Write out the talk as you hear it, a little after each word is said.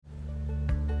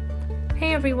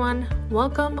Hey everyone,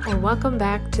 welcome or welcome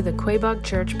back to the Quabog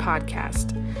Church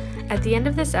podcast. At the end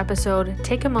of this episode,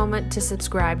 take a moment to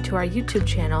subscribe to our YouTube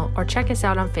channel or check us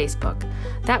out on Facebook.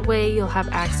 That way you'll have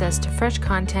access to fresh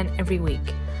content every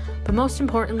week. But most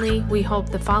importantly, we hope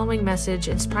the following message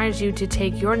inspires you to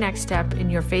take your next step in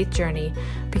your faith journey,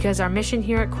 because our mission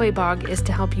here at Quabog is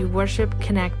to help you worship,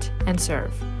 connect, and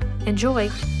serve. Enjoy!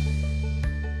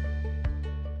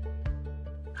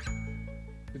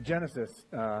 Genesis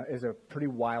is a pretty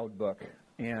wild book,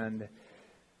 and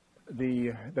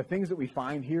the things that we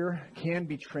find here can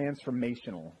be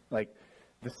transformational. Like,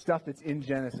 the stuff that's in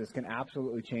Genesis can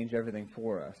absolutely change everything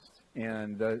for us.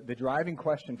 And the driving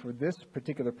question for this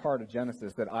particular part of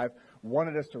Genesis that I've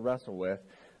wanted us to wrestle with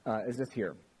is this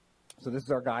here. So this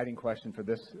is our guiding question for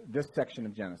this section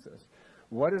of Genesis.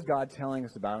 What is God telling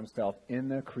us about himself in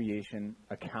the creation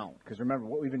account? Because remember,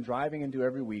 what we've been driving into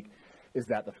every week is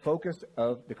that the focus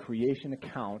of the creation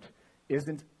account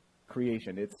isn't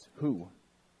creation, it's who?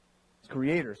 It's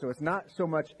creator. So it's not so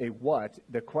much a what.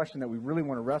 The question that we really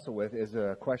want to wrestle with is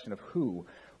a question of who.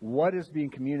 What is being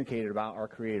communicated about our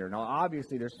creator? Now,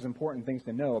 obviously, there's some important things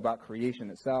to know about creation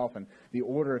itself and the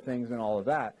order of things and all of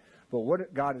that. But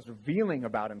what God is revealing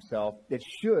about himself, it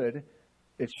should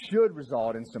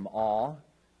result in some awe.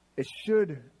 It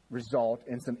should result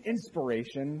in some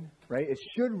inspiration, right? It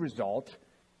should result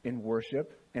in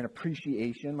worship and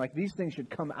appreciation. Like, these things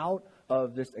should come out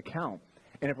of this account.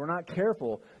 And if we're not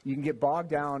careful, you can get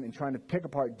bogged down in trying to pick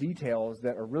apart details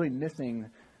that are really missing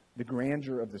the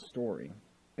grandeur of the story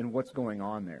and what's going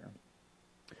on there.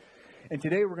 And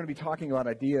today we're going to be talking about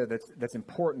an idea that's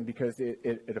important because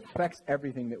it affects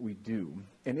everything that we do.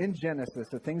 And in Genesis,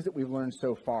 the things that we've learned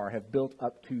so far have built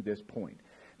up to this point.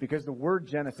 Because the word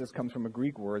Genesis comes from a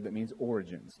Greek word that means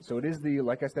origins. So it is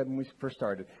like I said when we first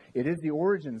started, it is the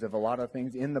origins of a lot of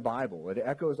things in the Bible. It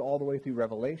echoes all the way through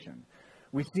Revelation.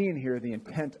 We see in here the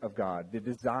intent of God, the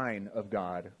design of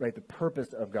God, right? The purpose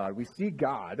of God. We see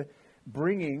God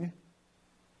bringing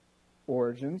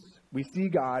origins. We see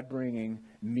God bringing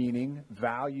meaning,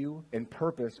 value, and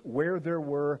purpose where there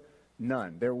were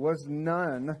none. There was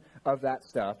none of that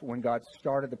stuff when God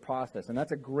started the process. And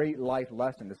that's a great life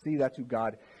lesson to see that's who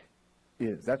God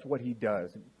is. That's what he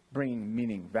does, bringing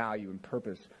meaning, value, and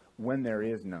purpose when there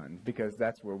is none, because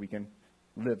that's where we can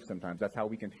live sometimes. That's how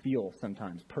we can feel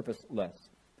sometimes, purposeless.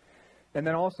 And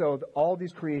then also, all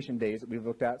these creation days that we've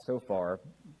looked at so far,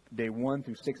 day 1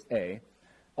 through 6a,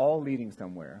 all leading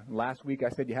somewhere. Last week I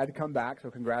said you had to come back,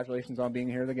 so congratulations on being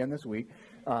here again this week.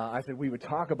 I said we would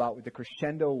talk about what the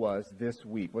crescendo was this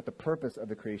week, what the purpose of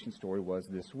the creation story was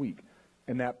this week.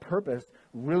 And that purpose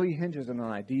really hinges on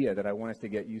an idea that I want us to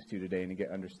get used to today and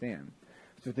to understand.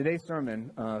 So today's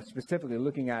sermon, specifically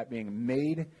looking at being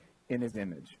made in his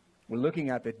image. We're looking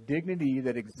at the dignity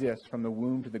that exists from the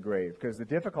womb to the grave, because the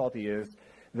difficulty is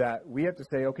that we have to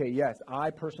say, okay, yes, I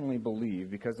personally believe,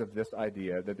 because of this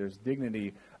idea, that there's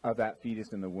dignity of that fetus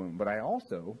in the womb. But I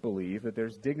also believe that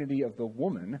there's dignity of the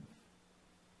woman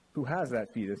who has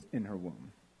that fetus in her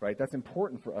womb, right? That's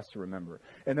important for us to remember.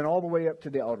 And then all the way up to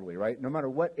the elderly, right? No matter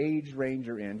what age range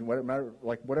you're in,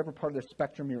 whatever part of the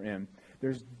spectrum you're in,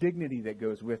 there's dignity that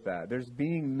goes with that. There's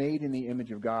being made in the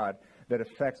image of God that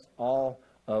affects all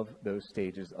of those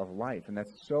stages of life. And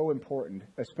that's so important,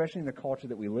 especially in the culture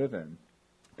that we live in.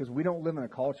 Because we don't live in a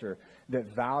culture that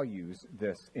values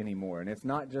this anymore. And it's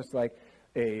not just like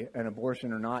an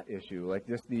abortion or not issue. Like,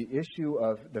 this, the issue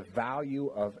of the value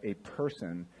of a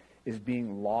person is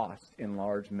being lost in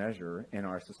large measure in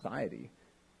our society.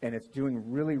 And it's doing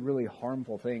really, really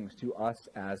harmful things to us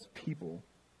as people.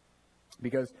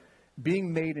 Because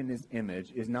being made in his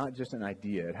image is not just an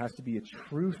idea. It has to be a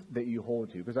truth that you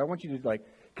hold to. Because I want you to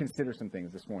consider some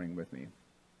things this morning with me.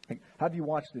 Have you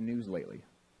watched the news lately?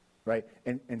 Right?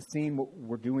 And seeing what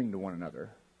we're doing to one another.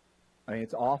 I mean,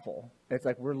 it's awful. It's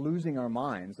like we're losing our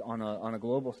minds on a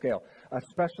global scale,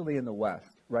 especially in the West,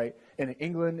 right? In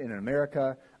England and in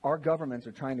America, our governments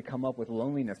are trying to come up with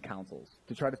loneliness councils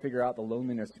to try to figure out the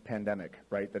loneliness pandemic,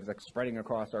 right? That is spreading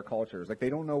across our cultures. They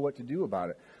don't know what to do about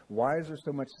it. Why is there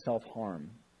so much self-harm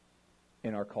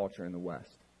in our culture in the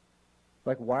West?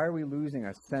 Why are we losing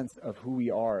a sense of who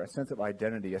we are, a sense of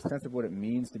identity, a sense of what it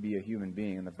means to be a human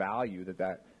being and the value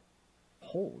that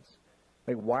holds?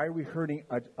 Why are we hurting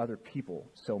other people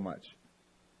so much?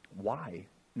 Why?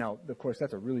 Now, of course,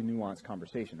 that's a really nuanced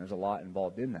conversation. There's a lot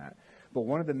involved in that. But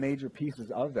one of the major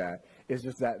pieces of that is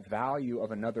just that value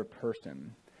of another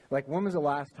person. When was the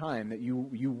last time that you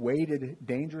waded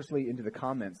dangerously into the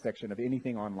comments section of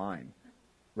anything online?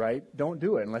 Right? Don't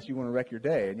do it unless you want to wreck your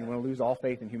day and you want to lose all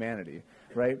faith in humanity.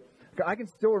 Right? I can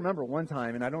still remember one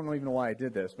time, and I don't even know why I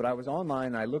did this, but I was online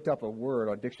and I looked up a word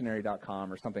on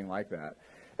dictionary.com or something like that.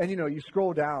 And, you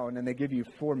scroll down and they give you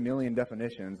 4 million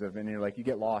definitions and you're like, you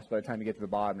get lost by the time you get to the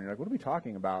bottom. And you're like, what are we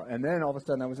talking about? And then all of a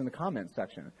sudden I was in the comments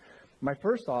section. My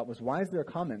first thought was, why is there a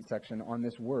comment section on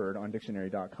this word on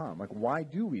dictionary.com? Like, why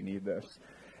do we need this?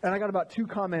 And I got about 2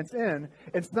 comments in,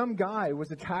 and some guy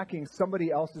was attacking somebody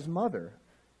else's mother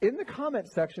in the comment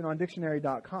section on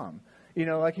dictionary.com.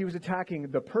 Like he was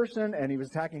attacking the person, and he was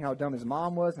attacking how dumb his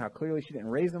mom was and how clearly she didn't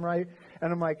raise him right.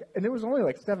 And I'm like, and there was only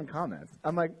like 7 comments.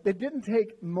 I'm like, it didn't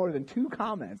take more than 2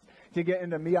 comments to get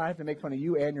into me. I have to make fun of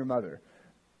you and your mother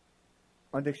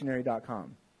on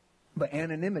dictionary.com. But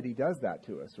anonymity does that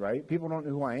to us, right? People don't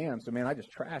know who I am, so man, I just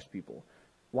trash people.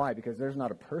 Why? Because there's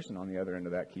not a person on the other end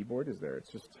of that keyboard, is there?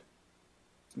 It's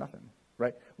nothing,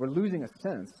 right? We're losing a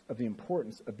sense of the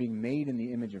importance of being made in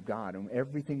the image of God and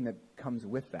everything that comes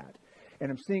with that. And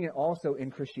I'm seeing it also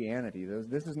in Christianity.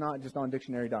 This is not just on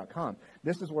dictionary.com.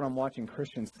 This is what I'm watching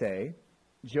Christians say,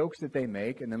 jokes that they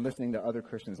make, and then listening to other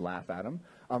Christians laugh at them.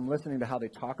 I'm listening to how they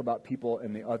talk about people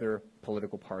in the other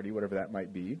political party, whatever that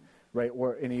might be, right,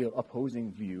 or any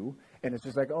opposing view. And it's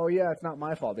just like, oh, yeah, it's not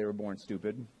my fault they were born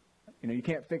stupid. You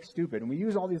can't fix stupid. And we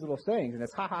use all these little sayings, and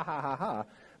it's ha, ha, ha, ha, ha.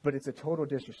 But it's a total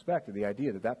disrespect to the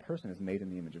idea that that person is made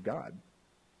in the image of God.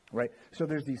 Right? So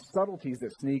there's these subtleties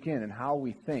that sneak in how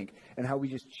we think and how we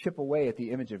just chip away at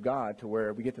the image of God to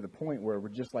where we get to the point where we're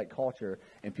just like culture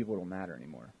and people don't matter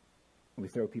anymore. And we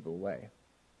throw people away.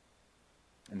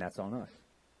 And that's on us,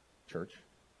 church.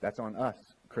 That's on us,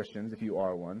 Christians, if you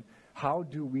are one. How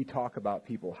do we talk about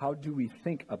people? How do we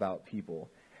think about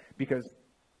people? Because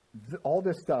all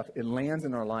this stuff, it lands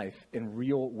in our life in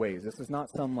real ways. This is not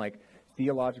some like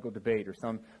theological debate or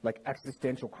some like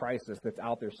existential crisis that's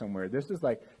out there somewhere. This is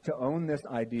like to own this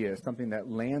idea is something that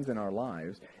lands in our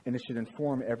lives, and it should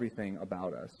inform everything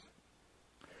about us.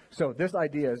 So this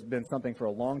idea has been something for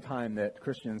a long time that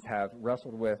Christians have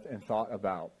wrestled with and thought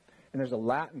about. And there's a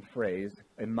Latin phrase,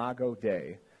 imago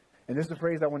Dei. And this is a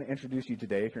phrase I want to introduce you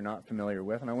today if you're not familiar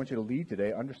with. And I want you to leave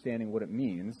today understanding what it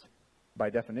means by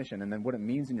definition and then what it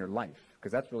means in your life,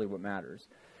 because that's really what matters.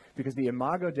 Because the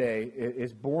Imago Dei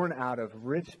is born out of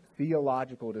rich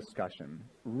theological discussion,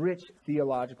 rich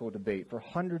theological debate for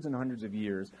hundreds and hundreds of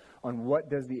years on what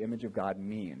does the image of God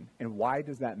mean and why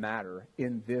does that matter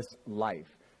in this life.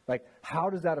 Like, how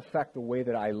does that affect the way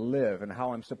that I live and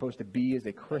how I'm supposed to be as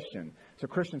a Christian? So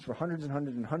Christians for hundreds and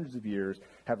hundreds and hundreds of years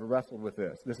have wrestled with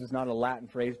this. This is not a Latin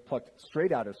phrase plucked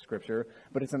straight out of Scripture,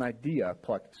 but it's an idea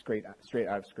plucked straight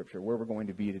out of Scripture, where we're going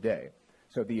to be today.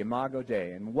 So the Imago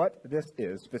Dei, and what this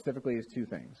is specifically is 2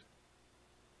 things.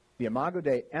 The Imago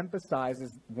Dei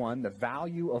emphasizes, 1, the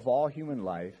value of all human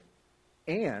life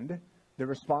and the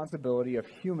responsibility of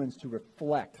humans to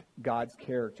reflect God's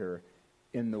character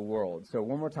in the world. So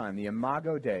one more time, the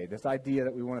Imago Dei, this idea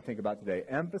that we want to think about today,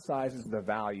 emphasizes the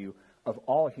value of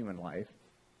all human life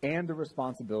and the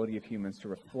responsibility of humans to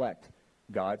reflect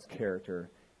God's character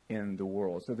in the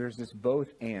world. So there's this both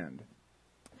and.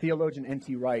 Theologian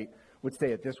N.T. Wright would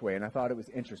say it this way, and I thought it was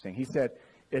interesting. He said,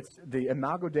 the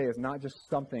Imago Dei is not just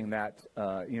something that,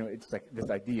 it's like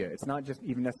this idea. It's not just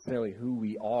even necessarily who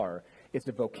we are. It's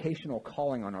a vocational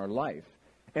calling on our life.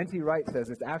 N.T. Wright says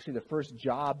it's actually the first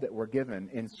job that we're given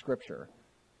in Scripture.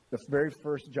 The very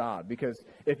first job. Because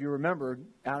if you remember,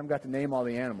 Adam got to name all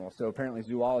the animals. So apparently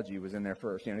zoology was in there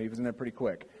first. He was in there pretty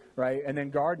quick, right? And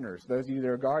then gardeners. Those of you that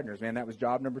are gardeners, man, that was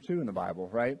job number 2 in the Bible,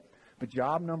 right? But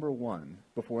job number 1,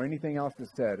 before anything else is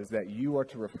said, is that you are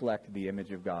to reflect the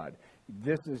image of God.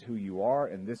 This is who you are,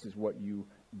 and this is what you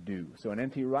do. So in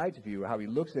N.T. Wright's view, how he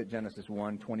looks at Genesis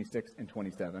 1, 26 and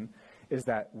 27, is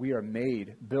that we are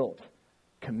made, built,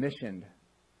 commissioned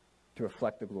to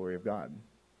reflect the glory of God.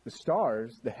 The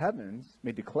stars, the heavens,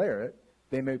 may declare it,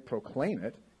 they may proclaim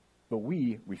it, but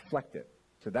we reflect it.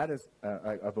 So that is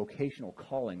a vocational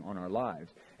calling on our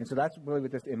lives. And so that's really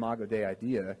what this Imago Dei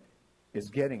idea is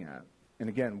getting at. And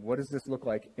again, what does this look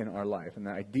like in our life? And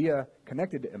the idea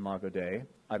connected to Imago Dei,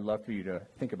 I'd love for you to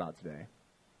think about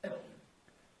today,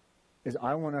 is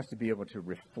I want us to be able to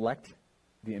reflect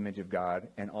the image of God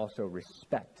and also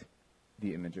respect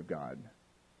the image of God.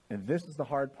 And this is the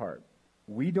hard part.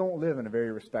 We don't live in a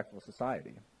very respectful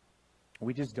society.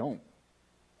 We just don't.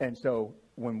 And so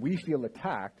when we feel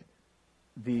attacked,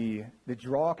 the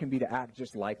draw can be to act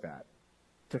just like that,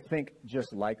 to think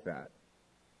just like that,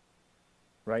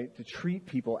 right? To treat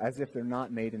people as if they're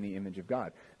not made in the image of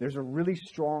God. There's a really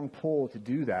strong pull to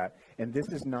do that, and this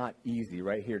is not easy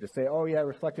right here, to say, oh yeah,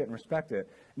 reflect it and respect it.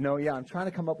 No, yeah, I'm trying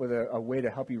to come up with a way to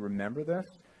help you remember this,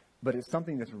 but it's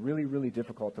something that's really, really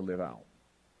difficult to live out.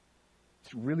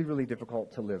 It's really, really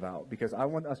difficult to live out, because I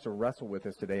want us to wrestle with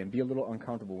this today and be a little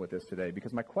uncomfortable with this today.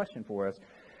 Because my question for us,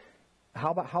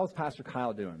 how's Pastor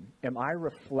Kyle doing? Am I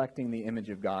reflecting the image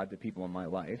of God to people in my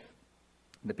life?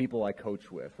 The people I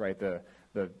coach with, right? The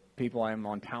people I'm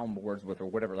on town boards with, or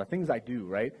whatever, the things I do,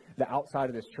 right? The outside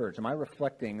of this church. Am I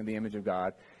reflecting the image of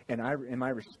God? And am I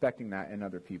respecting that in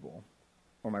other people?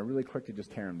 Or am I really quick to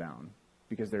just tear them down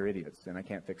because they're idiots and I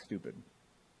can't fix stupid?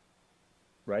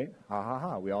 Right? Ha ha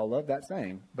ha. We all love that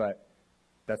saying, but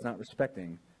that's not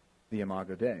respecting the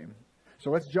Imago Dei.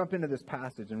 So let's jump into this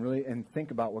passage and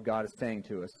think about what God is saying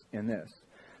to us in this.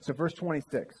 So verse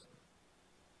 26.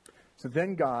 So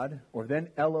then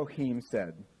Elohim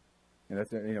said, and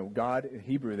that's, God in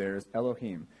Hebrew there is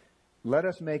Elohim. Let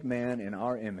us make man in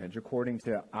our image according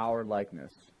to our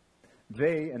likeness.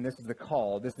 They, and this is the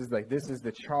call, this is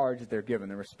the charge that they're given,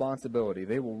 the responsibility.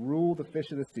 They will rule the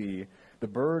fish of the sea, the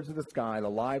birds of the sky, the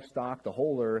livestock, the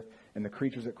whole earth, and the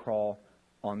creatures that crawl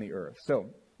on the earth. So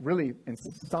really, in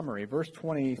summary, verse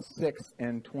 26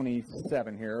 and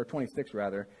 27 here, or 26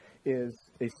 rather, is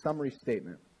a summary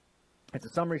statement. It's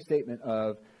a summary statement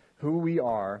of who we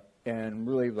are and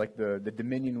really like the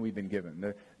dominion we've been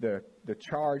given, the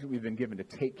charge we've been given to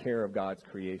take care of God's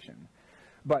creation.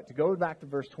 But to go back to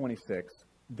verse 26,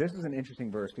 this is an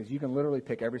interesting verse because you can literally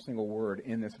pick every single word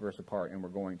in this verse apart, and we're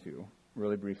going to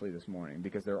really briefly this morning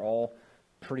because they're all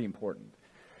pretty important.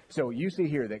 So you see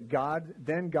here that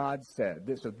God said,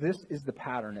 so this is the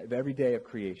pattern of every day of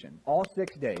creation. All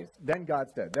 6 days, then God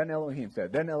said, then Elohim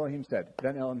said, then Elohim said,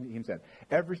 then Elohim said.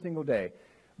 Every single day.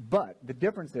 But the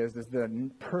difference is the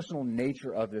personal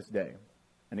nature of this day.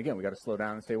 And again, we got to slow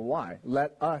down and say, why?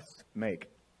 Let us make.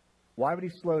 Why would he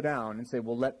slow down and say,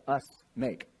 well, let us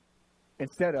make?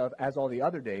 Instead of, as all the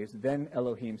other days, then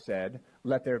Elohim said,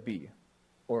 let there be,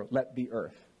 or let the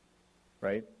earth,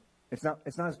 right? It's not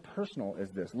as personal as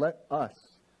this. Let us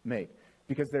make,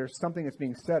 because there's something that's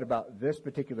being said about this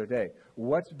particular day.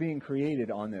 What's being created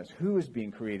on this? Who is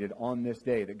being created on this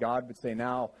day that God would say,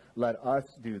 now let us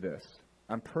do this?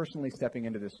 I'm personally stepping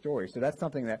into this story. So that's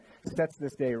something that sets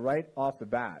this day right off the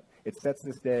bat. It sets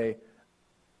this day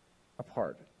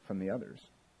apart from the others.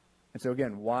 And so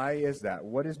again, why is that?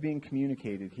 What is being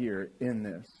communicated here in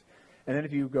this? And then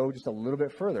if you go just a little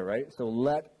bit further, right? So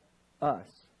let us.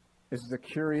 This is a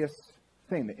curious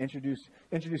thing that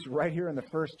introduced right here in the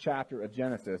first chapter of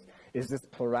Genesis is this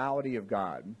plurality of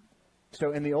God.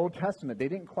 So in the Old Testament, they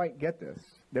didn't quite get this.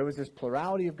 There was this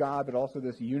plurality of God, but also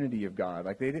this unity of God.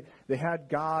 Like they had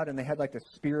God and they had like the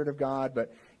Spirit of God,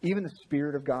 but even the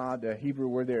Spirit of God, the Hebrew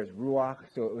word there is ruach,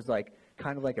 so it was like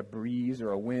kind of like a breeze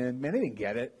or a wind. Man, they didn't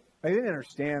get it. They didn't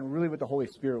understand really what the Holy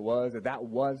Spirit was, that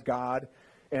was God.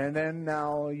 And then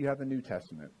now you have the New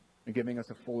Testament giving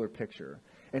us a fuller picture.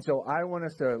 And so I want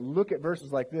us to look at verses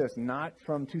like this, not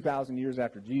from 2,000 years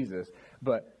after Jesus,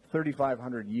 but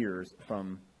 3,500 years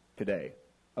from today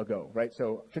ago, right?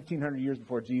 So 1,500 years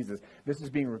before Jesus, this is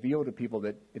being revealed to people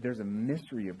that there's a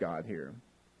mystery of God here.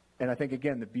 And I think,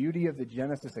 again, the beauty of the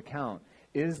Genesis account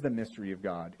is the mystery of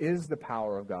God, is the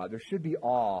power of God. There should be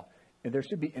awe, and there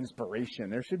should be inspiration.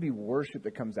 There should be worship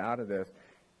that comes out of this.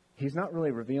 He's not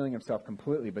really revealing himself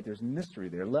completely, but there's mystery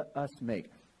there. Let us make.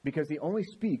 Because he only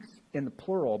speaks in the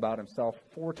plural about himself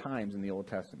 4 times in the Old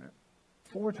Testament.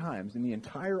 4 times in the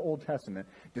entire Old Testament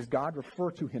does God refer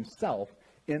to himself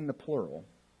in the plural.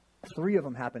 3 of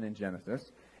them happen in Genesis,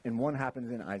 and 1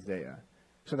 happens in Isaiah.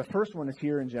 So the first one is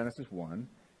here in Genesis 1,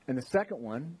 and the second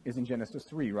one is in Genesis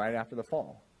 3, right after the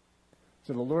fall.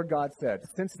 So the Lord God said,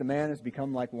 since the man has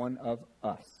become like one of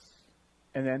us.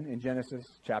 And then in Genesis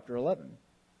chapter 11,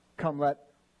 come let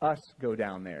us go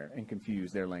down there and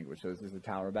confuse their language. So this is the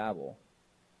Tower of Babel.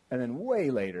 And then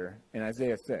way later in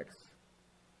Isaiah 6,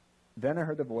 then I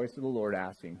heard the voice of the Lord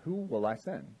asking, who will I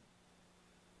send?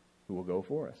 Who will go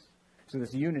for us? So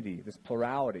this unity, this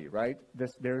plurality, right?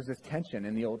 There's this tension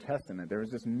in the Old Testament. There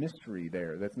is this mystery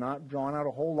there that's not drawn out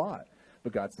a whole lot.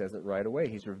 But God says it right away.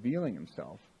 He's revealing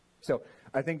himself. So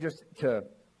I think just to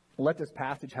let this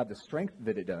passage have the strength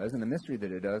that it does and the mystery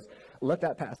that it does, let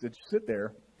that passage sit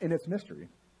there in its mystery.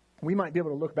 We might be able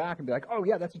to look back and be like, oh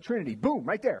yeah, that's a Trinity. Boom,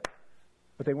 right there.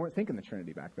 But they weren't thinking the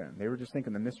Trinity back then. They were just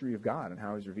thinking the mystery of God and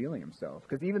how he's revealing himself.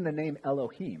 Because even the name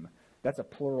Elohim, that's a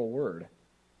plural word.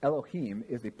 Elohim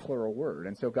is a plural word.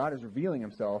 And so God is revealing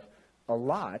himself a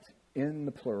lot in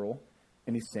the plural,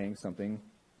 and he's saying something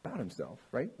about himself,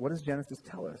 right? What does Genesis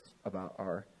tell us about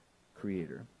our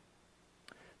Creator?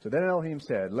 So then Elohim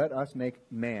said, let us make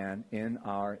man in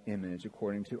our image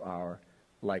according to our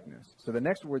likeness. So the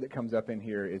next word that comes up in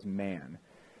here is man.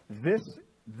 This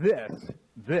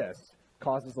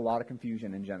causes a lot of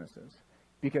confusion in Genesis.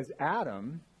 Because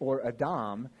Adam, or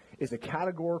Adam, is a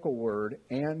categorical word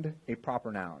and a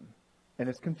proper noun. And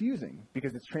it's confusing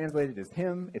because it's translated as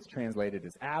him, it's translated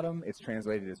as Adam, it's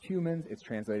translated as humans, it's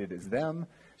translated as them.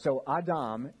 So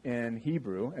Adam in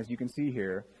Hebrew, as you can see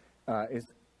here, is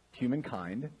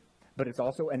humankind, but it's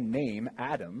also a name,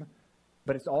 Adam,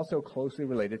 but it's also closely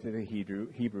related to the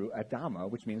Hebrew Adama,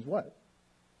 which means what?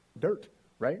 Dirt,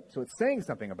 right? So it's saying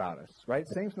something about us, right?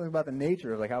 It's saying something about the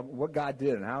nature of like what God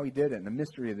did and how he did it and the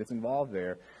mystery that's involved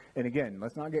there. And again,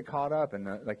 let's not get caught up in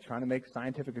like trying to make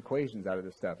scientific equations out of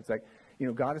this stuff. It's like,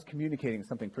 God is communicating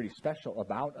something pretty special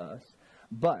about us,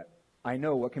 but I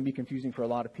know what can be confusing for a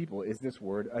lot of people is this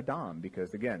word Adam,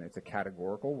 because again, it's a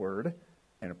categorical word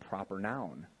and a proper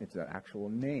noun. It's an actual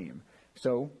name.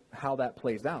 So how that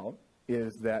plays out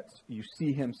is that you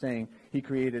see him saying he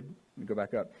created, let me go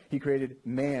back up, he created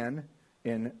man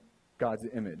in God's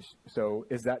image. So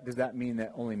does that mean that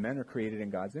only men are created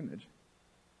in God's image?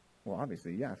 Well,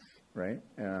 obviously, yes, right?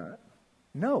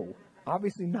 No,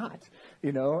 obviously not.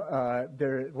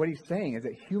 What he's saying is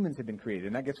that humans have been created,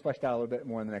 and that gets fleshed out a little bit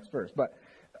more in the next verse. But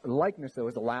likeness, though,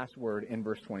 is the last word in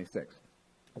verse 26.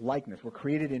 Likeness. We're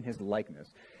created in his likeness.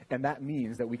 And that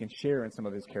means that we can share in some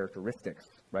of his characteristics,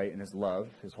 right? In his love,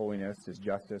 his holiness, his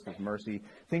justice, his mercy,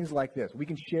 things like this. We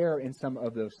can share in some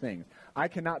of those things. I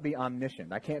cannot be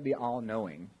omniscient. I can't be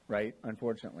all-knowing, right?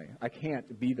 Unfortunately. I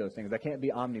can't be those things. I can't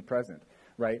be omnipresent,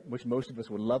 right? Which most of us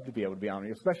would love to be able to be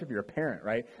omnipresent, especially if you're a parent,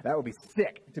 right? That would be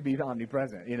sick to be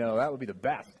omnipresent. That would be the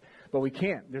best. But we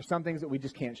can't. There's some things that we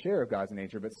just can't share of God's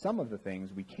nature, but some of the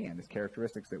things we can. There's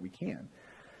characteristics that we can.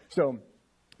 So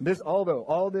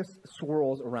all this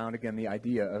swirls around, again, the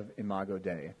idea of Imago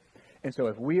Dei. And so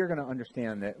if we are going to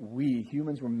understand that we,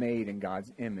 humans, were made in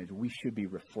God's image, we should be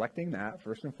reflecting that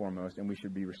first and foremost, and we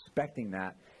should be respecting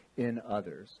that in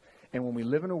others. And when we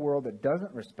live in a world that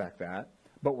doesn't respect that,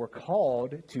 but we're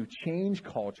called to change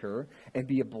culture and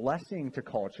be a blessing to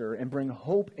culture and bring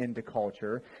hope into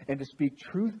culture and to speak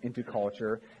truth into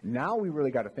culture, now we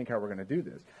really got to think how we're going to do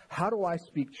this. How do I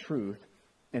speak truth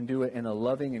and do it in a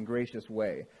loving and gracious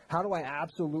way? How do I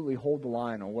absolutely hold the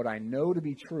line on what I know to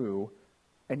be true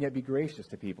and yet be gracious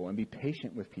to people and be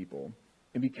patient with people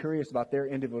and be curious about their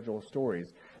individual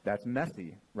stories? That's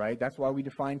messy, right? That's why we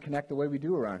define connect the way we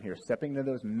do around here, stepping into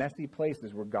those messy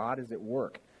places where God is at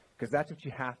work, because that's what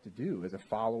you have to do as a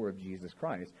follower of Jesus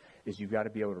Christ, is you've got to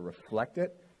be able to reflect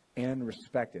it and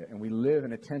respect it. And we live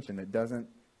in a tension that doesn't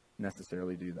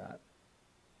necessarily do that.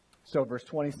 So verse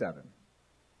 27.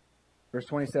 Verse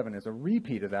 27 is a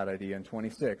repeat of that idea in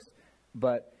 26,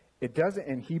 but it does it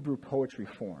in Hebrew poetry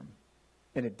form.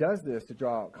 And it does this to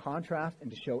draw out contrast and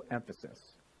to show emphasis.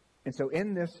 And so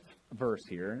in this verse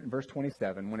here, in verse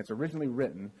 27, when it's originally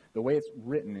written, the way it's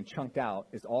written and chunked out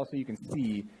is also you can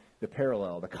see the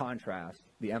parallel, the contrast,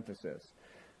 the emphasis.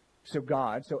 So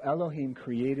Elohim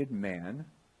created man,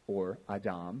 or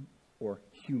Adam, or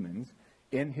humans,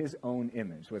 in his own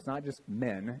image. So it's not just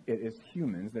men, it is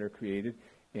humans that are created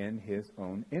in his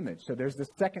own image. So there's the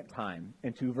second time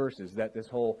in 2 verses that this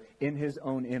whole in his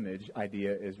own image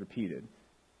idea is repeated.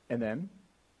 And then,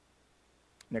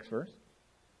 next verse,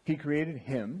 he created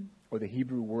him, or the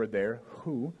Hebrew word there,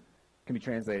 who, can be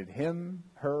translated him,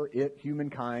 her, it,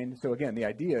 humankind. So again, the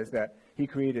idea is that he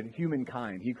created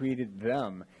humankind. He created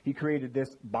them. He created this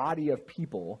body of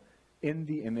people in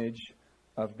the image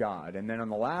of God. And then on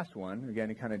the last one,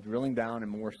 again, kind of drilling down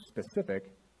and more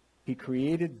specific, he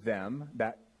created them.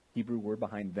 That Hebrew word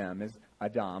behind them is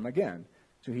Adam again.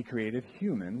 So he created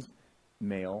humans,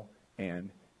 male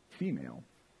and female.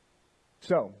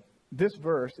 So this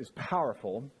verse is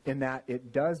powerful in that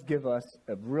it does give us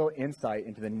a real insight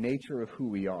into the nature of who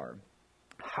we are,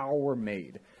 how we're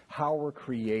made, how we're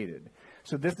created.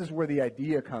 So this is where the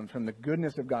idea comes from, the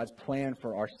goodness of God's plan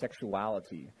for our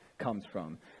sexuality comes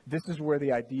from. This is where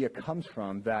the idea comes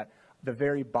from that the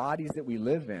very bodies that we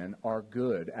live in are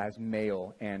good as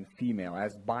male and female,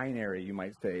 as binary, you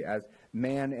might say, as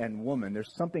man and woman.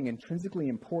 There's something intrinsically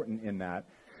important in that,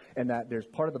 and that there's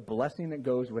part of the blessing that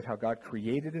goes with how God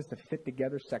created us to fit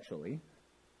together sexually.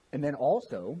 And then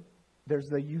also, there's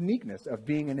the uniqueness of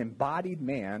being an embodied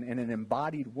man and an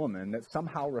embodied woman that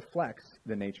somehow reflects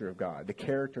the nature of God, the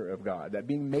character of God, that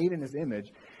being made in his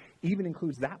image even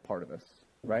includes that part of us,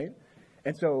 right?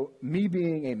 And so me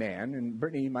being a man and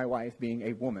Brittany, my wife, being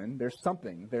a woman, there's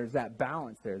that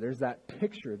balance there. There's that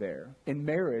picture there. In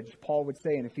marriage, Paul would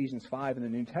say in Ephesians 5 in the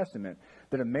New Testament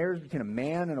that a marriage between a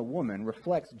man and a woman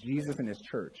reflects Jesus and his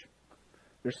church.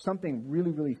 There's something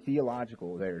really, really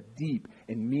theological there, deep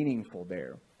and meaningful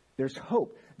there. There's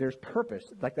hope. There's purpose.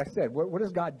 Like I said, what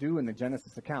does God do in the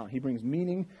Genesis account? He brings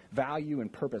meaning, value,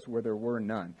 and purpose where there were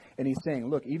none. And he's saying,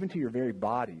 look, even to your very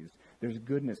bodies, there's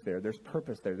goodness there. There's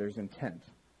purpose there. There's intent.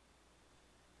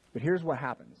 But here's what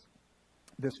happens.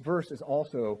 This verse is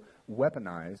also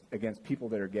weaponized against people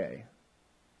that are gay.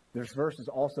 This verse is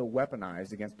also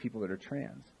weaponized against people that are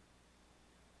trans.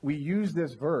 We use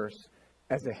this verse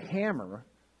as a hammer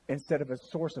instead of a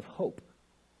source of hope.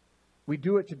 We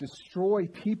do it to destroy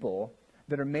people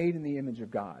that are made in the image of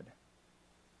God.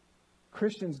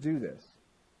 Christians do this.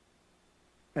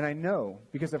 And I know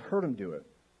because I've heard them do it.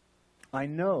 I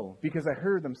know because I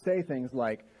heard them say things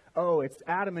like, oh, it's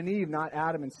Adam and Eve, not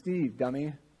Adam and Steve,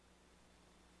 dummy.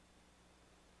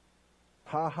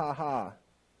 Ha, ha, ha.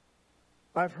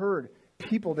 I've heard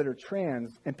people that are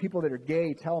trans and people that are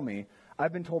gay tell me,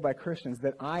 I've been told by Christians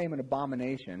that I am an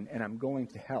abomination and I'm going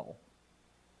to hell.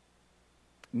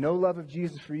 No love of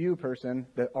Jesus for you, person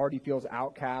that already feels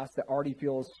outcast, that already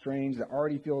feels strange, that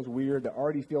already feels weird, that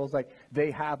already feels like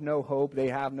they have no hope, they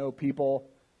have no people.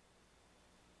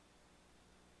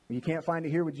 You can't find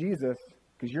it here with Jesus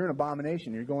because you're an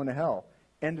abomination. You're going to hell.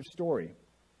 End of story.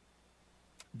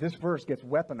 This verse gets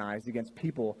weaponized against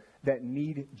people that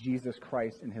need Jesus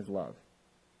Christ and his love.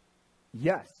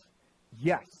 Yes,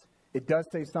 it does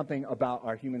say something about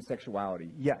our human sexuality.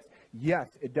 Yes,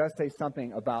 it does say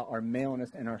something about our maleness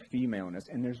and our femaleness,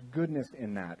 and there's goodness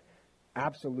in that.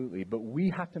 Absolutely. But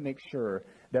we have to make sure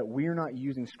that we're not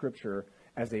using Scripture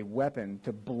as a weapon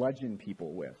to bludgeon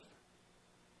people with.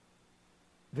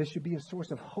 This should be a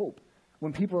source of hope.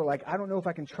 When people are like, I don't know if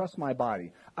I can trust my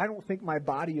body. I don't think my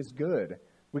body is good.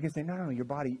 We can say, no, your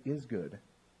body is good.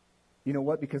 You know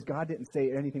what? Because God didn't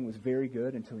say anything was very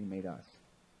good until he made us.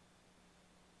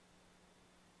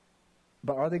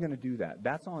 But are they going to do that?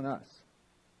 That's on us.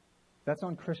 That's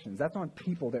on Christians. That's on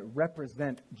people that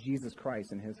represent Jesus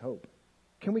Christ and his hope.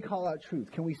 Can we call out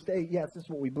truth? Can we say, yes, this is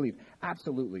what we believe?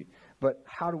 Absolutely. But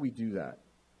how do we do that?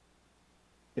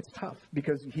 It's tough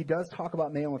because he does talk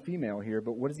about male and female here,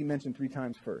 but what does he mention 3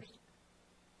 times first?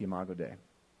 The Imago Dei.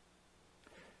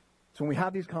 So when we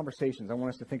have these conversations, I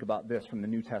want us to think about this from the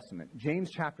New Testament. James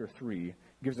chapter 3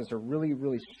 gives us a really,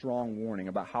 really strong warning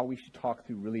about how we should talk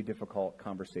through really difficult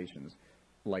conversations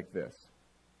like this.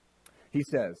 He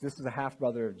says, this is a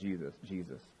half-brother of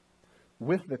Jesus.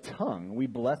 With the tongue, we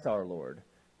bless our Lord.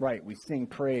 Right, we sing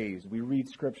praise, we read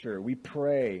Scripture, we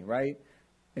pray, right?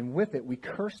 And with it, we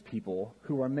curse people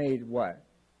who are made what?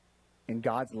 In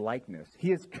God's likeness.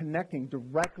 He is connecting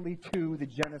directly to the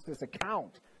Genesis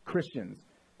account, Christians,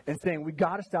 and saying, we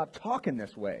got to stop talking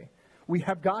this way. We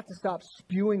have got to stop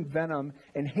spewing venom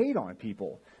and hate on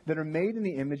people that are made in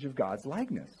the image of God's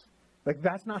likeness. Like,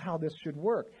 that's not how this should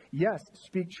work. Yes,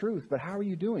 speak truth, but how are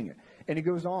you doing it? And he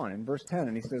goes on in verse 10,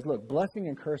 and he says, look, blessing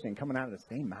and cursing coming out of the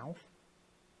same mouth?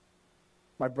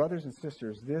 My brothers and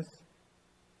sisters, this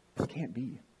can't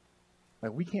be.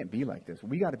 Like, we can't be like this.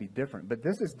 We got to be different. But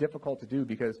this is difficult to do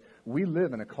because we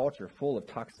live in a culture full of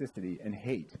toxicity and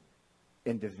hate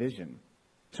and division.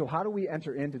 So how do we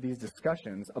enter into these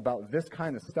discussions about this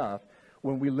kind of stuff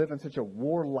when we live in such a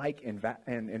warlike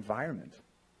environment?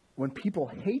 When people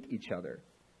hate each other.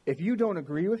 If you don't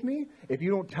agree with me, if you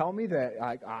don't tell me that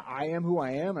I am who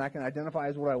I am and I can identify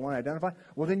as what I want to identify,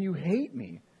 well, then you hate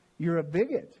me. You're a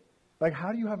bigot. Like,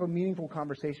 how do you have a meaningful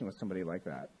conversation with somebody like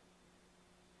that?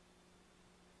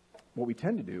 What we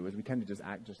tend to do is we tend to just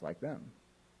act just like them.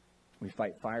 We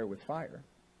fight fire with fire.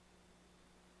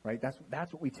 Right?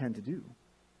 That's what we tend to do.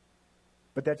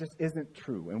 But that just isn't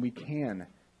true, and we can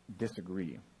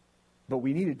disagree. But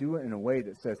we need to do it in a way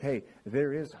that says, hey,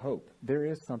 there is hope. There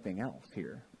is something else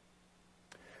here.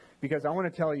 Because I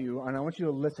want to tell you, and I want you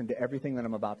to listen to everything that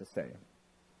I'm about to say.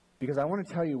 Because I want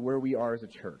to tell you where we are as a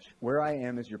church, where I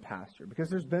am as your pastor. Because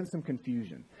there's been some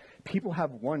confusion. People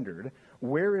have wondered,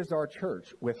 where is our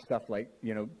church with stuff like,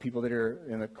 people that are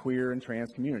in the queer and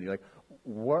trans community? Like,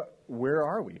 where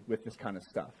are we with this kind of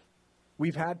stuff?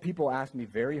 We've had people ask me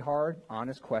very hard,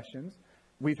 honest questions.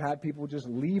 We've had people just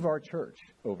leave our church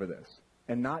over this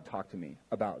and not talk to me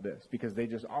about this because they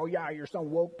just, oh yeah, you're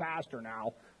some woke pastor now.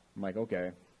 I'm like,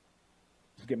 okay,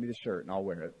 just get me the shirt and I'll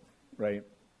wear it, right?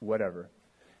 Whatever.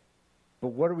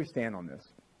 But where do we stand on this?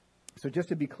 So just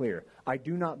to be clear, I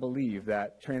do not believe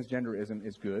that transgenderism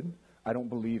is good. I don't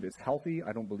believe it's healthy.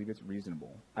 I don't believe it's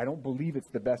reasonable. I don't believe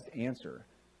it's the best answer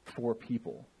for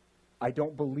people. I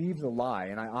don't believe the lie,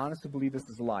 and I honestly believe this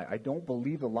is a lie. I don't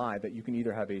believe the lie that you can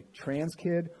either have a trans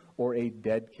kid or a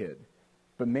dead kid.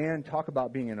 But man, talk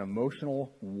about being an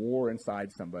emotional war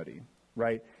inside somebody,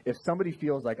 right? If somebody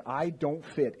feels like I don't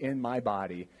fit in my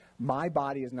body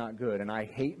is not good, and I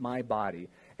hate my body,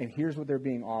 and here's what they're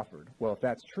being offered. Well, if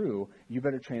that's true, you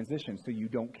better transition so you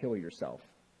don't kill yourself.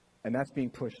 And that's being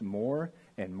pushed more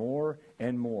and more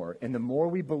and more. And the more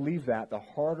we believe that, the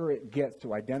harder it gets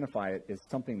to identify it as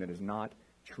something that is not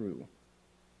true.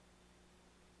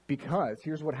 Because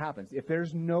here's what happens. If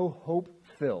there's no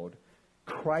hope-filled,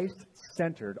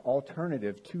 Christ-centered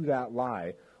alternative to that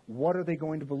lie, what are they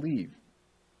going to believe?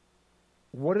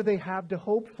 What do they have to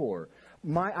hope for?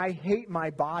 I hate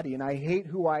my body and I hate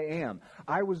who I am.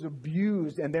 I was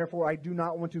abused and therefore I do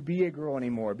not want to be a girl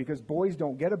anymore because boys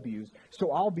don't get abused,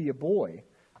 so I'll be a boy.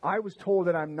 I was told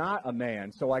that I'm not a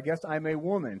man, so I guess I'm a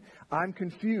woman. I'm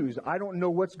confused. I don't know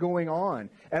what's going on.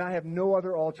 And I have no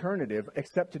other alternative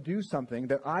except to do something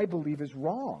that I believe is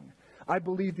wrong. I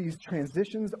believe these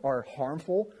transitions are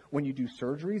harmful when you do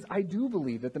surgeries. I do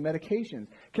believe that the medications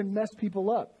can mess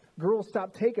people up. Girls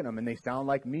stop taking them and they sound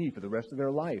like me for the rest of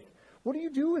their life. What do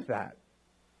you do with that?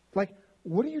 Like,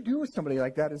 what do you do with somebody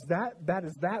like that? Is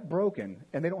that broken,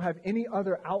 and they don't have any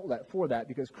other outlet for that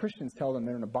because Christians tell them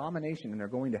they're an abomination and they're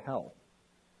going to hell?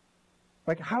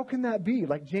 Like, how can that be?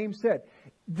 Like James said,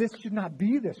 this should not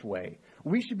be this way.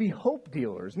 We should be hope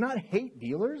dealers, not hate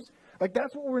dealers. Like,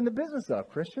 that's what we're in the business of,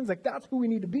 Christians. Like, that's who we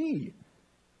need to be.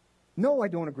 No, I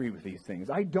don't agree with these things.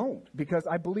 I don't, because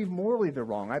I believe morally they're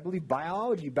wrong. I believe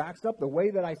biology backs up the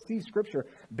way that I see Scripture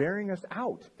bearing us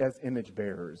out as image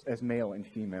bearers, as male and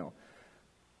female.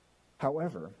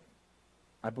 However,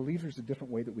 I believe there's a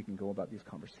different way that we can go about these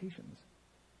conversations.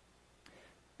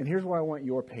 And here's why I want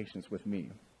your patience with me,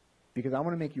 because I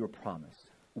want to make you a promise.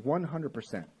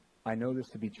 100%, I know this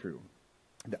to be true,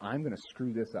 that I'm going to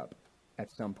screw this up at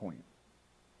some point.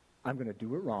 I'm going to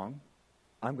do it wrong.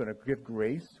 I'm going to give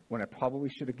grace when I probably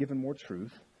should have given more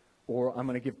truth, or I'm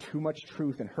going to give too much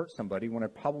truth and hurt somebody when I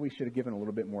probably should have given a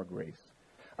little bit more grace.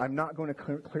 I'm not going to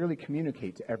clearly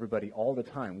communicate to everybody all the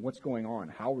time what's going on,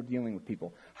 how we're dealing with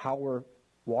people, how we're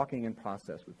walking in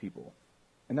process with people.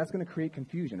 And that's going to create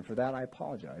confusion. For that, I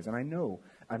apologize. And I know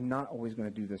I'm not always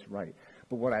going to do this right.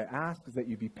 But what I ask is that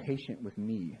you be patient with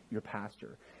me, your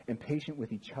pastor, and patient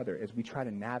with each other as we try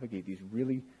to navigate these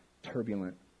really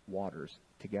turbulent waters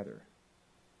together.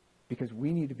 Because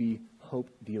we need to be hope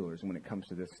dealers when it comes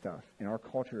to this stuff. And our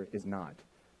culture is not.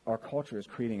 Our culture is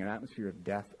creating an atmosphere of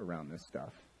death around this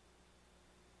stuff.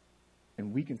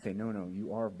 And we can say, no,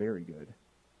 you are very good.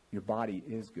 Your body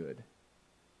is good.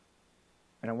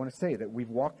 And I want to say that we've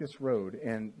walked this road,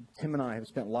 and Tim and I have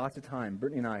spent lots of time,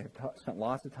 Brittany and I have spent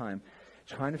lots of time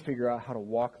trying to figure out how to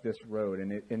walk this road.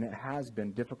 And it has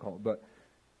been difficult. But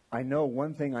I know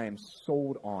one thing I am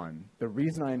sold on. The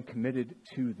reason I am committed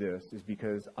to this is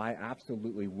because I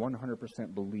absolutely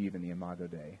 100% believe in the Imago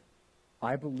Dei.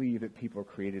 I believe that people are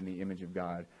created in the image of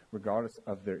God, regardless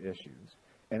of their issues.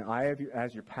 And I,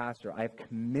 as your pastor, I have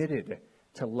committed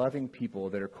to loving people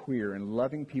that are queer and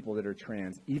loving people that are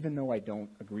trans, even though I don't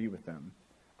agree with them.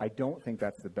 I don't think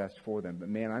that's the best for them. But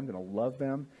man, I'm going to love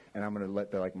them, and I'm going to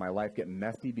let my life get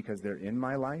messy because they're in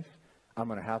my life. I'm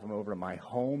going to have them over to my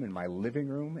home in my living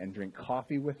room and drink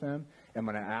coffee with them. I'm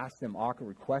going to ask them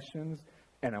awkward questions,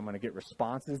 and I'm going to get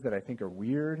responses that I think are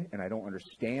weird and I don't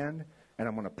understand. And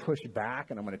I'm going to push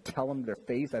back, and I'm going to tell them to their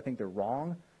face I think they're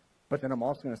wrong. But then I'm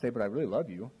also going to say, but I really love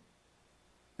you,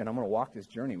 and I'm going to walk this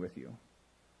journey with you.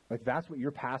 Like, that's what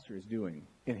your pastor is doing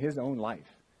in his own life.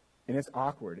 And it's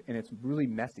awkward, and it's really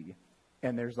messy,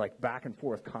 and there's like back and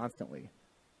forth constantly.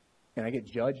 And I get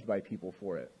judged by people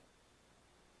for it.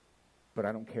 But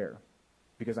I don't care,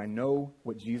 because I know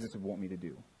what Jesus would want me to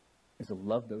do, is to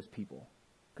love those people,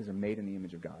 because they're made in the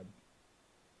image of God.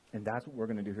 And that's what we're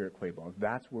going to do here at Quabog.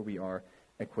 That's where we are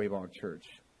at Quabog Church.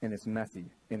 And it's messy.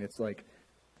 And it's like,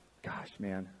 gosh,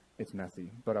 man, it's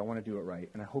messy. But I want to do it right.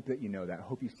 And I hope that you know that. I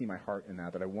hope you see my heart in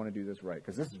that I want to do this right.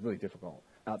 Because this is really difficult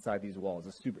outside these walls.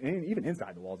 And even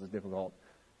inside the walls is difficult.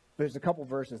 But there's a couple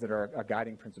verses that are a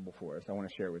guiding principle for us I want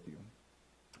to share with you.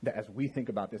 That as we think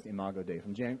about this Imago Dei,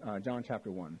 from John chapter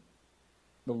 1.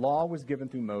 The law was given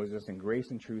through Moses, and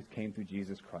grace and truth came through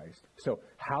Jesus Christ. So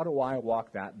how do I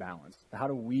walk that balance? How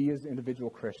do we as individual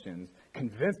Christians,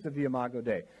 convinced of the Imago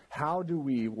Dei, how do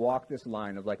we walk this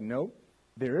line of like, nope,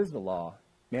 there is the law,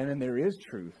 man, and there is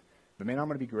truth, but man, I'm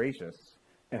going to be gracious.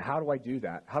 And how do I do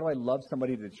that? How do I love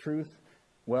somebody to the truth?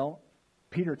 Well,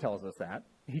 Peter tells us that.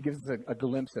 He gives us a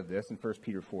glimpse of this in 1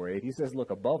 Peter 4:8. He says,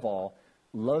 look, above all,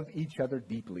 love each other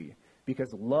deeply,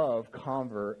 because love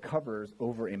covers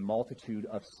over a multitude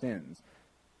of sins.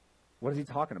 What is he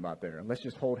talking about there? Let's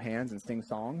just hold hands and sing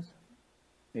songs?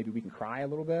 Maybe we can cry a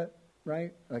little bit,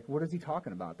 right? Like, what is he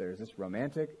talking about there? Is this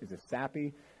romantic? Is this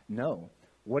sappy? No.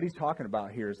 What he's talking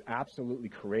about here is absolutely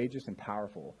courageous and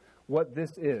powerful. what this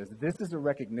is a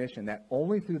recognition that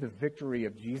only through the victory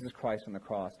of Jesus Christ on the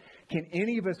cross can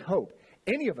any of us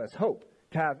hope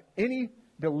to have any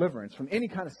deliverance from any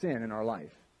kind of sin in our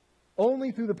life.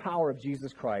 Only through the power of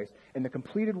Jesus Christ and the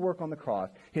completed work on the cross,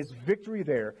 his victory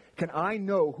there, can I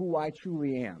know who I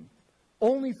truly am.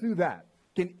 Only through that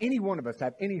can any one of us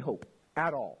have any hope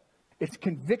at all. It's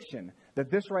conviction that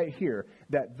this right here,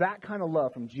 that kind of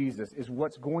love from Jesus is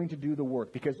what's going to do the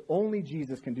work, because only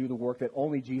Jesus can do the work that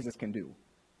only Jesus can do.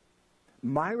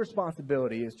 My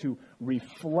responsibility is to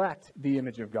reflect the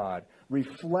image of God,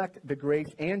 reflect the grace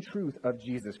and truth of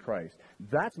Jesus Christ.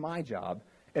 That's my job.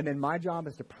 And then my job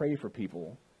is to pray for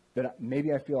people that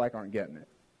maybe I feel like aren't getting it.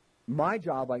 My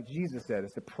job, like Jesus said,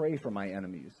 is to pray for my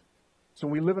enemies. So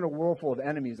when we live in a world full of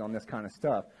enemies on this kind of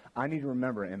stuff, I need to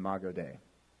remember Imago Dei.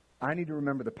 I need to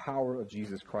remember the power of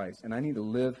Jesus Christ, and I need to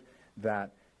live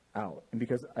that out. And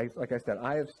because, like I said,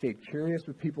 I have stayed curious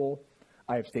with people.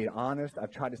 I have stayed honest. I've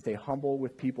tried to stay humble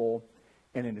with people,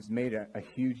 and it has made a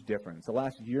huge difference. The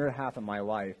last year and a half of my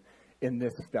life in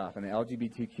this stuff, and the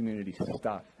LGBT community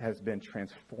stuff, has been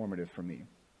transformative for me.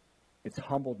 It's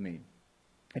humbled me.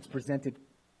 It's presented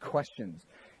questions.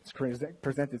 It's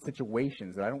presented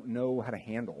situations that I don't know how to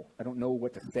handle. I don't know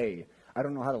what to say. I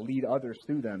don't know how to lead others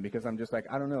through them, because I'm just like,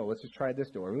 I don't know, let's just try this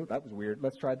door. Ooh, that was weird.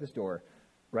 Let's try this door,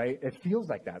 right? It feels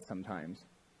like that sometimes.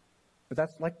 But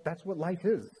that's what life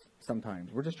is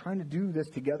sometimes. We're just trying to do this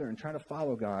together and trying to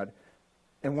follow God.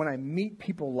 And when I meet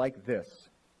people like this,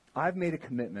 I've made a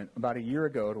commitment about a year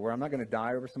ago to where I'm not going to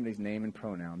die over somebody's name and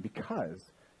pronoun, because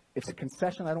it's a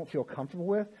concession I don't feel comfortable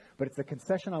with, but it's a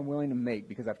concession I'm willing to make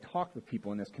because I've talked with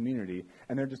people in this community,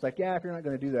 and they're just like, yeah, if you're not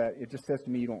going to do that, it just says to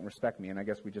me you don't respect me, and I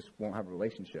guess we just won't have a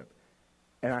relationship.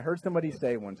 And I heard somebody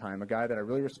say one time, a guy that I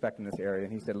really respect in this area,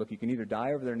 and he said, look, you can either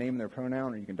die over their name and their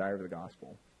pronoun, or you can die over the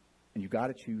gospel. And you got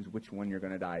to choose which one you're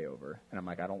going to die over. And I'm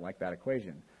like, I don't like that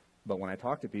equation. But when I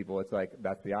talk to people, it's like,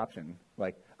 that's the option.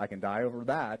 Like, I can die over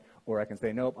that, or I can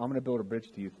say, nope, I'm going to build a bridge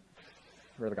to you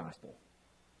for the gospel.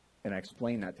 And I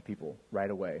explain that to people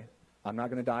right away. I'm not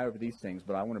going to die over these things,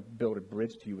 but I want to build a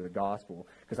bridge to you with the gospel,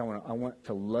 because I want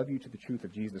to love you to the truth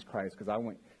of Jesus Christ, because I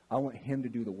want him to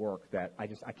do the work that I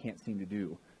can't seem to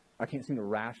do. I can't seem to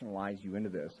rationalize you into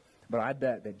this. But I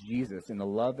bet that Jesus and the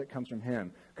love that comes from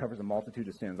him covers a multitude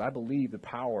of sins. I believe the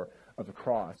power of the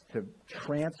cross to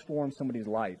transform somebody's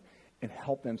life and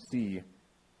help them see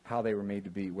how they were made to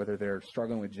be, whether they're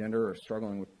struggling with gender or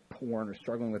struggling with porn or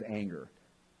struggling with anger.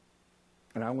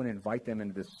 And I want to invite them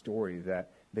into this story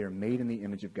that they're made in the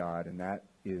image of God, and that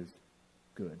is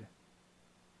good.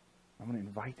 I want to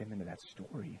invite them into that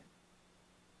story.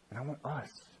 And I want us,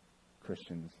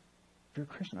 Christians, if you're a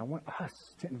Christian, I want us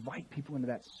to invite people into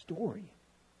that story.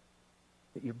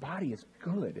 That your body is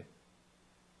good.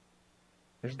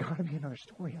 There's got to be another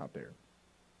story out there.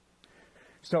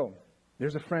 So,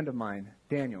 there's a friend of mine,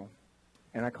 Daniel,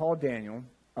 and I called Daniel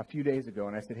a few days ago,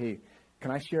 and I said, hey,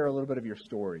 can I share a little bit of your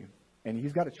story? And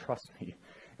he's got to trust me.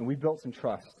 And we built some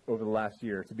trust over the last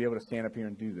year to be able to stand up here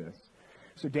and do this.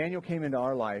 So Daniel came into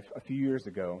our life a few years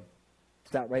ago,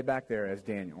 sat right back there as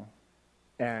Daniel,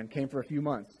 and came for a few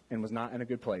months and was not in a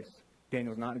good place. Daniel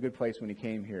was not in a good place when he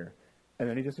came here. And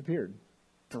then he disappeared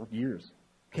for years.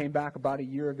 Came back about a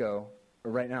year ago,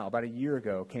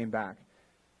 came back,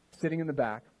 sitting in the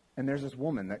back. And there's this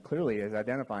woman that clearly is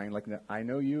identifying, like, I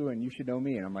know you and you should know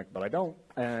me. And I'm like, but I don't.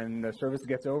 And the service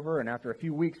gets over, and after a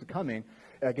few weeks of coming,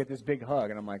 I get this big hug.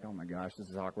 And I'm like, oh my gosh, this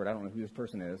is awkward. I don't know who this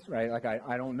person is, right? Like,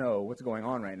 I don't know what's going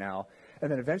on right now.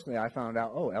 And then eventually I found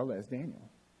out, oh, Elda is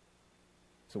Daniel.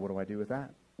 So what do I do with that?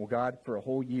 Well, God, for a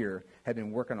whole year, had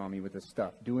been working on me with this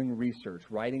stuff, doing research,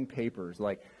 writing papers,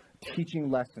 like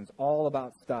teaching lessons, all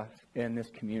about stuff in this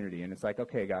community. And it's like,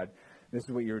 okay, God, this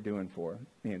is what you were doing for.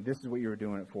 Man, this is what you were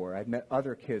doing it for. I'd met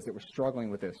other kids that were struggling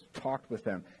with this, talked with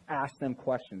them, asked them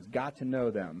questions, got to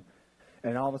know them.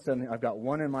 And all of a sudden, I've got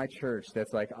one in my church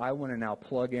that's like, I want to now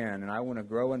plug in, and I want to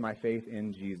grow in my faith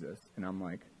in Jesus. And I'm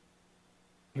like,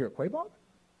 here at Quabog?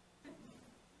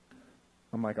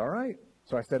 I'm like, all right.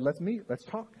 So I said, let's meet. Let's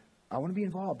talk. I want to be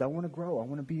involved. I want to grow. I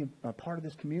want to be a part of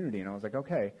this community. And I was like,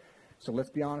 okay, so let's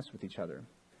be honest with each other.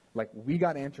 Like, we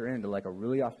got to enter into like a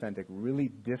really authentic, really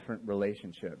different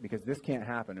relationship, because this can't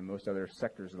happen in most other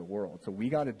sectors of the world. So we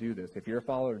got to do this. If you're a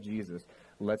follower of Jesus,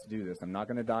 let's do this. I'm not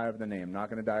going to die over the name. I'm not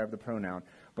going to die over the pronoun,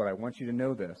 but I want you to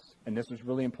know this. And this was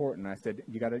really important. I said,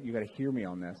 you got to hear me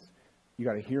on this. You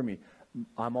got to hear me.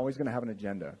 I'm always going to have an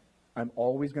agenda. I'm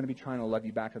always going to be trying to love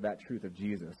you back to that truth of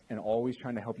Jesus and always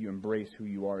trying to help you embrace who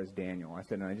you are as Daniel. I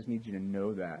said, and I just need you to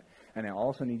know that. And I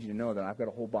also need you to know that I've got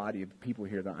a whole body of people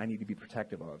here that I need to be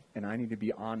protective of and I need to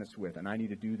be honest with and I need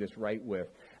to do this right with.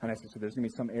 And I said, so there's going to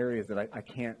be some areas that I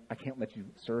can't let you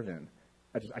serve in.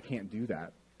 I can't do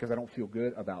that because I don't feel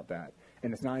good about that.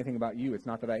 And it's not anything about you. It's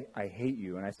not that I hate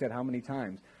you. And I said how many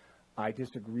times, I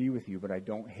disagree with you, but I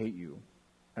don't hate you.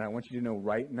 And I want you to know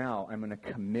right now, I'm going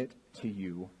to commit to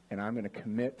you, and I'm going to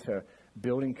commit to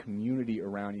building community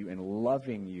around you and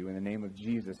loving you in the name of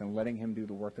Jesus and letting him do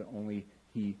the work that only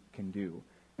he can do.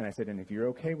 And I said, and if you're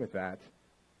okay with that,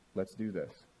 let's do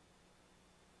this.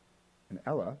 And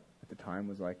Ella, at the time,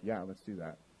 was like, yeah, let's do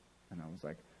that. And I was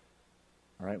like,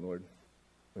 all right, Lord,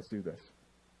 let's do this.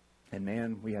 And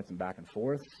man, we had some back and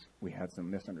forth. We had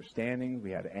some misunderstandings.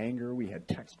 We had anger. We had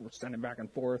texts we're sending back and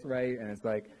forth, right? And it's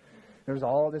like, there was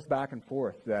all this back and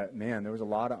forth that, man, there was a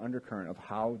lot of undercurrent of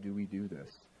how do we do this?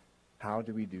 How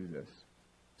do we do this?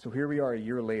 So here we are a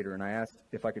year later, and I asked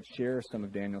if I could share some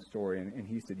of Daniel's story, and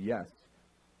he said yes.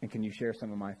 And can you share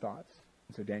some of my thoughts?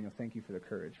 And so, Daniel, thank you for the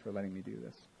courage for letting me do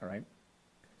this, all right?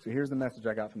 So here's the message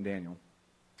I got from Daniel,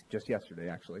 just yesterday,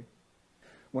 actually.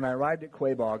 When I arrived at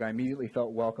Quabog, I immediately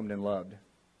felt welcomed and loved.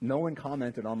 No one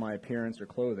commented on my appearance or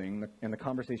clothing, and the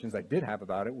conversations I did have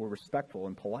about it were respectful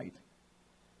and polite.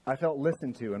 I felt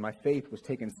listened to, and my faith was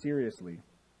taken seriously.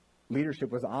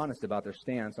 Leadership was honest about their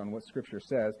stance on what Scripture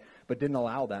says, but didn't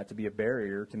allow that to be a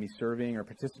barrier to me serving or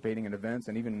participating in events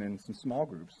and even in some small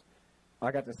groups.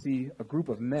 I got to see a group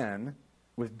of men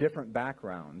with different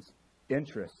backgrounds,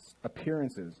 interests,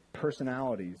 appearances,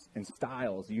 personalities, and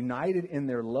styles, united in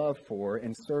their love for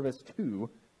and service to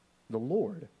the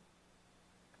Lord.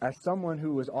 As someone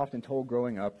who was often told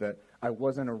growing up that I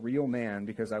wasn't a real man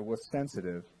because I was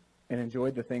sensitive and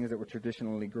enjoyed the things that were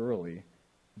traditionally girly,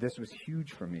 this was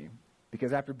huge for me,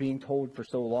 because after being told for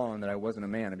so long that I wasn't a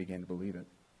man, I began to believe it.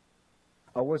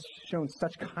 I was shown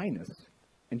such kindness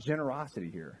and generosity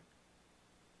here.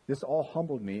 This all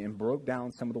humbled me and broke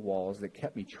down some of the walls that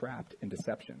kept me trapped in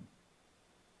deception.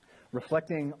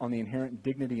 Reflecting on the inherent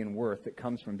dignity and worth that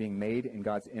comes from being made in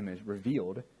God's image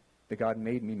revealed that God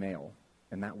made me male,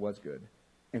 and that was good,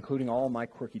 including all my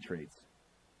quirky traits.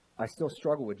 I still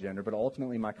struggle with gender, but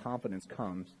ultimately my confidence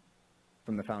comes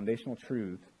from the foundational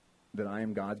truth that I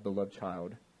am God's beloved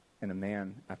child and a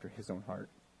man after his own heart.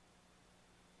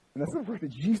 And that's the work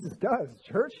that Jesus does,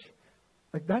 church.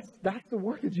 Like that's the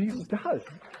work that Jesus does.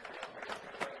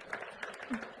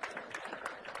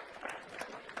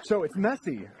 So it's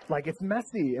messy. It's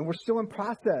messy, and we're still in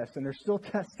process, and there's still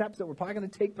steps that we're probably going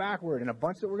to take backward and a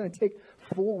bunch that we're going to take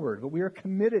forward. But we are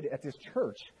committed at this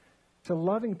church to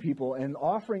loving people and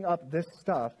offering up this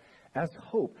stuff as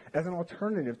hope, as an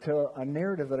alternative to a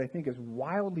narrative that I think is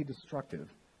wildly destructive,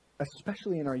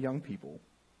 especially in our young people.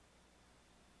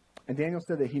 And Daniel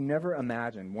said that he never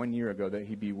imagined 1 year ago that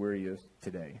he'd be where he is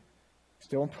today.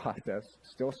 Still in process,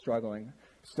 still struggling,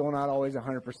 still not always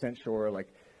 100% sure.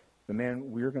 But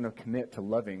man, we're going to commit to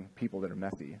loving people that are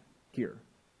messy here.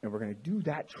 And we're going to do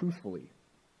that truthfully.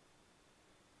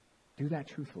 Do that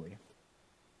truthfully.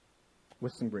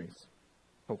 With some grace,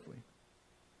 hopefully.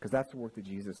 Because that's the work that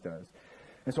Jesus does.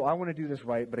 And so I want to do this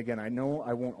right, but again, I know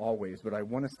I won't always, but I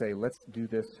want to say, let's do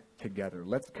this together.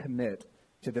 Let's commit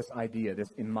to this idea, this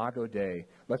Imago Dei.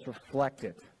 Let's reflect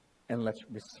it, and let's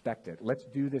respect it. Let's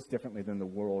do this differently than the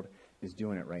world is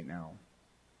doing it right now.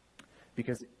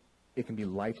 Because it can be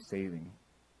life-saving.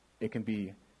 It can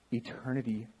be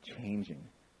eternity-changing.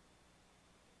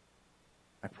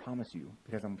 I promise you,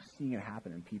 because I'm seeing it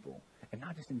happen in people, and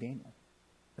not just in Daniel.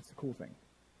 That's the cool thing.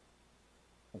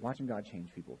 I'm watching God change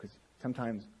people, because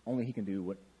sometimes only he can do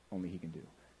what only he can do.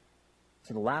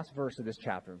 So the last verse of this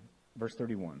chapter, verse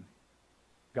 31,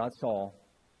 God saw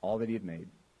all that he had made,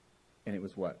 and it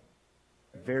was what?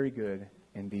 Very good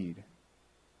indeed.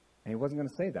 And he wasn't going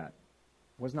to say that.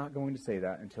 Was not going to say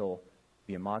that until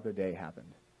the Imago Dei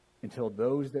happened, until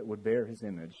those that would bear his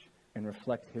image and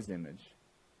reflect his image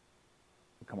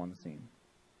would come on the scene.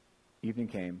 Evening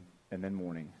came, and then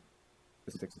morning,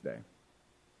 the sixth day.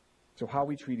 So how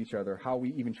we treat each other, how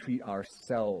we even treat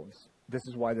ourselves, this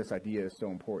is why this idea is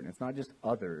so important. It's not just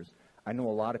others. I know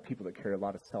a lot of people that carry a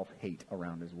lot of self-hate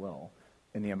around as well.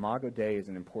 And the Imago Dei is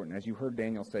important. As you heard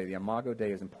Daniel say, the Imago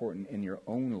Dei is important in your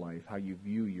own life, how you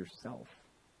view yourself.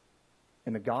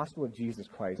 And the gospel of Jesus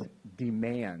Christ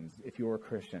demands, if you're a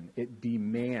Christian, it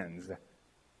demands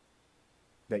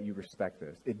that you respect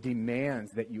this. It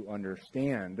demands that you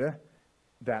understand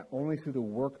that only through the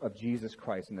work of Jesus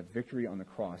Christ and the victory on the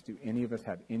cross do any of us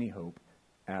have any hope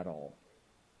at all.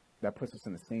 That puts us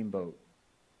in the same boat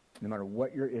no matter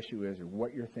what your issue is or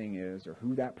what your thing is or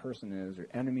who that person is or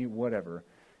enemy, whatever,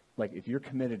 like if you're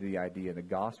committed to the idea, the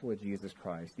gospel of Jesus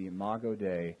Christ, the Imago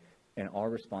Dei, and our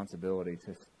responsibility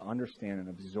to understand and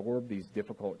absorb these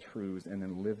difficult truths and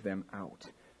then live them out,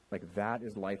 like that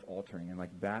is life altering, and like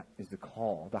that is the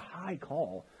call, the high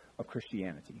call of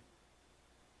Christianity.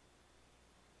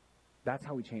 That's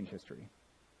how we change history.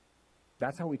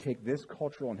 That's how we take this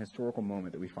cultural and historical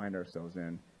moment that we find ourselves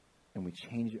in and we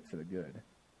change it for the good.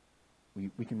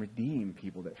 We can redeem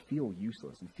people that feel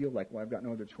useless and feel like, well, I've got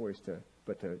no other choice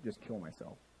but to just kill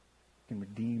myself. We can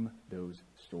redeem those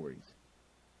stories.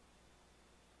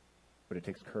 But it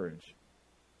takes courage.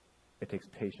 It takes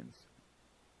patience.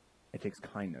 It takes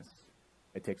kindness.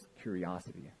 It takes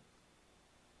curiosity.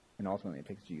 And ultimately, it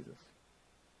takes Jesus.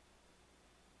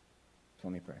 So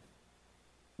let me pray.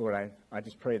 Lord, I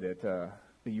just pray that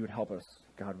you would help us,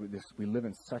 God, with this. We live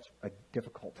in such a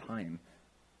difficult time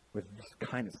with this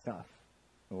kind of stuff,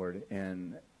 Lord,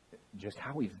 and just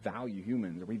how we value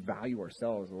humans, or we value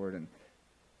ourselves, Lord. And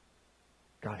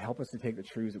God, help us to take the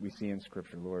truths that we see in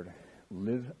Scripture, Lord,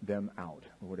 live them out,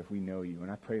 Lord, if we know you.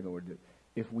 And I pray, Lord, that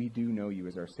if we do know you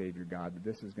as our Savior, God, that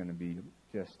this is going to be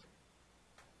just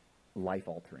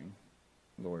life-altering,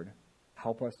 Lord.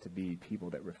 Help us to be people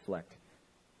that reflect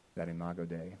that Imago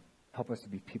Dei. Help us to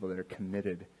be people that are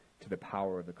committed to the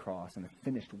power of the cross and the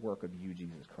finished work of you,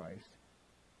 Jesus Christ.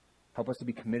 Help us to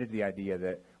be committed to the idea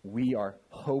that we are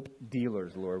hope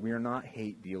dealers, Lord. We are not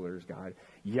hate dealers, God.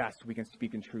 Yes, we can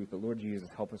speak in truth, but Lord Jesus,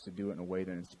 help us to do it in a way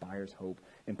that inspires hope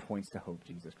and points to hope,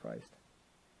 Jesus Christ.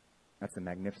 That's the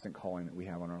magnificent calling that we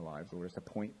have on our lives, Lord, is to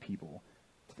point people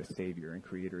to the Savior and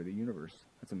Creator of the universe.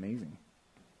 That's amazing.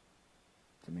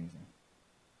 It's amazing.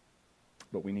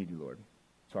 But we need you, Lord.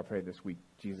 So I pray this week,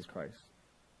 Jesus Christ,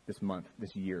 this month,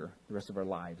 this year, the rest of our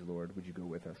lives, Lord, would you go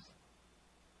with us?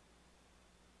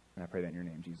 And I pray that in your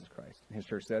name, Jesus Christ. And his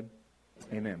church said,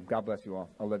 amen. God bless you all.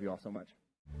 I love you all so much.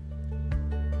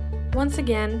 Once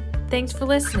again, thanks for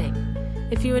listening.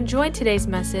 If you enjoyed today's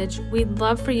message, we'd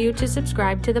love for you to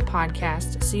subscribe to the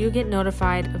podcast so you get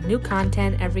notified of new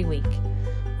content every week.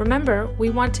 Remember, we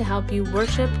want to help you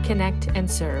worship, connect, and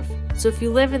serve. So if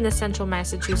you live in the central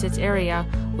Massachusetts area,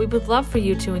 we would love for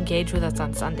you to engage with us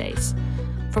on Sundays.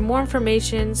 For more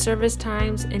information, service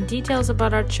times, and details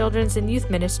about our children's and youth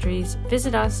ministries,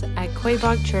 visit us at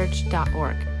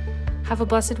quabogchurch.org. Have a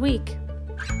blessed week.